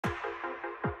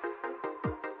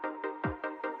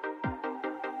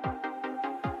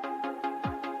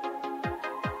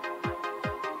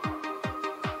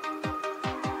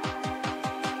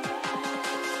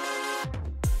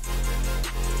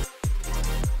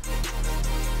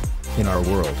In our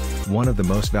world, one of the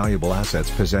most valuable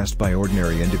assets possessed by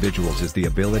ordinary individuals is the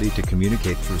ability to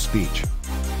communicate through speech.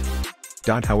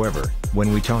 However,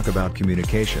 when we talk about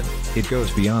communication, it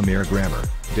goes beyond mere grammar,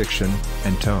 diction,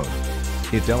 and tone.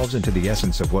 It delves into the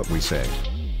essence of what we say.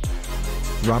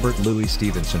 Robert Louis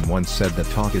Stevenson once said that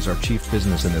talk is our chief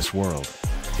business in this world.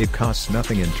 It costs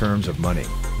nothing in terms of money,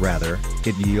 rather,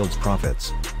 it yields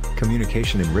profits.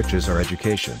 Communication enriches our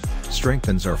education,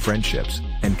 strengthens our friendships,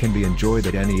 and can be enjoyed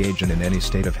at any age and in any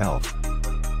state of health.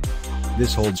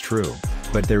 This holds true,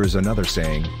 but there is another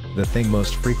saying: the thing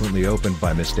most frequently opened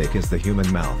by mistake is the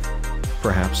human mouth.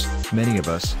 Perhaps, many of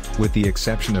us, with the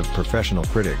exception of professional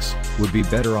critics, would be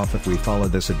better off if we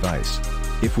followed this advice.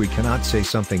 If we cannot say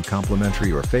something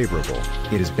complimentary or favorable,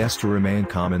 it is best to remain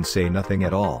calm and say nothing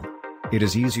at all. It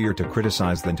is easier to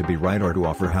criticize than to be right or to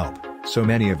offer help, so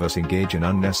many of us engage in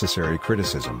unnecessary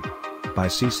criticism. By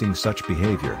ceasing such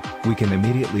behavior, we can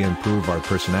immediately improve our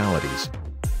personalities.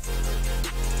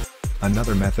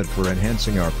 Another method for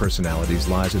enhancing our personalities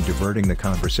lies in diverting the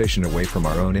conversation away from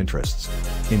our own interests.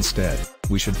 Instead,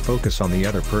 we should focus on the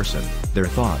other person, their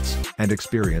thoughts, and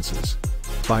experiences.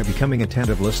 By becoming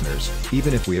attentive listeners,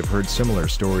 even if we have heard similar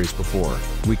stories before,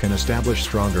 we can establish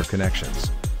stronger connections.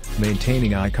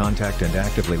 Maintaining eye contact and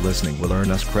actively listening will earn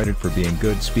us credit for being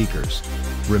good speakers.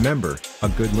 Remember, a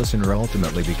good listener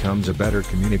ultimately becomes a better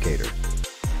communicator.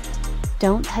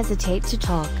 Don't hesitate to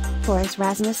talk, for as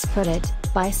Rasmus put it,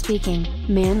 by speaking,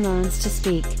 man learns to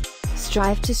speak.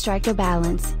 Strive to strike a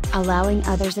balance, allowing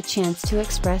others a chance to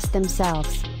express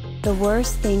themselves. The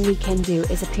worst thing we can do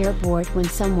is appear bored when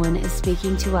someone is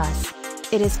speaking to us.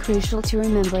 It is crucial to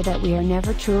remember that we are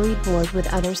never truly bored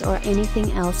with others or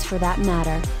anything else for that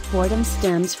matter. Boredom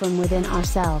stems from within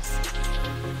ourselves.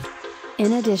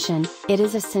 In addition, it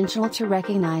is essential to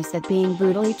recognize that being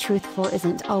brutally truthful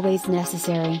isn't always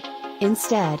necessary.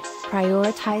 Instead,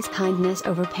 prioritize kindness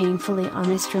over painfully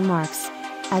honest remarks.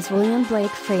 As William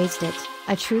Blake phrased it,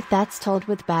 a truth that's told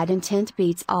with bad intent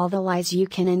beats all the lies you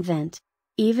can invent.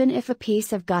 Even if a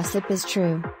piece of gossip is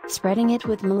true, spreading it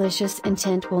with malicious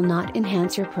intent will not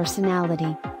enhance your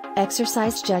personality.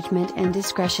 Exercise judgment and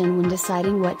discretion when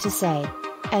deciding what to say.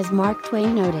 As Mark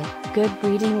Twain noted, good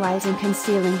breeding lies in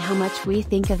concealing how much we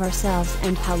think of ourselves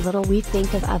and how little we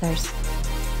think of others.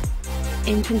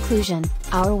 In conclusion,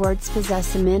 our words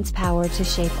possess immense power to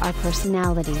shape our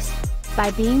personalities.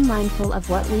 By being mindful of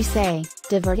what we say,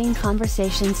 diverting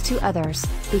conversations to others,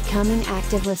 becoming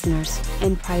active listeners,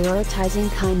 and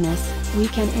prioritizing kindness, we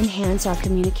can enhance our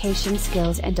communication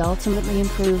skills and ultimately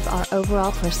improve our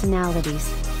overall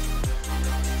personalities.